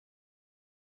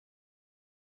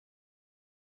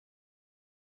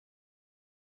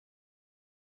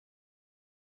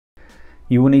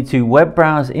You will need to web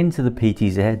browse into the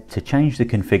PTZ to change the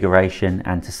configuration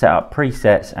and to set up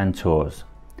presets and tours.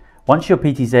 Once your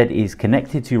PTZ is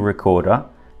connected to your recorder,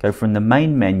 go from the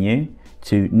main menu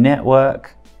to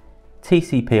Network,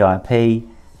 TCP/IP,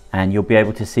 and you'll be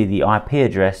able to see the IP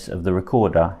address of the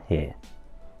recorder here.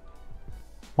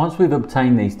 Once we've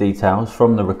obtained these details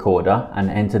from the recorder and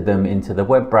entered them into the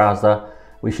web browser,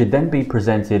 we should then be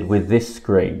presented with this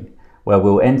screen, where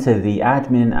we'll enter the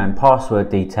admin and password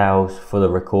details for the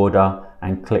recorder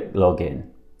and click Login.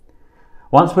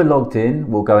 Once we're logged in,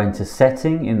 we'll go into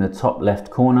Setting in the top left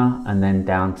corner and then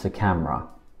down to Camera.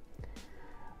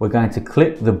 We're going to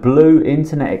click the blue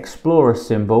Internet Explorer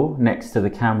symbol next to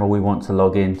the camera we want to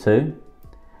log into.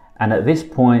 And at this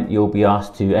point, you'll be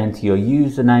asked to enter your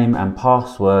username and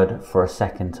password for a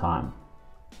second time.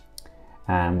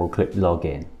 And we'll click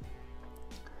Login.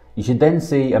 You should then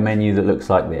see a menu that looks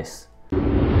like this.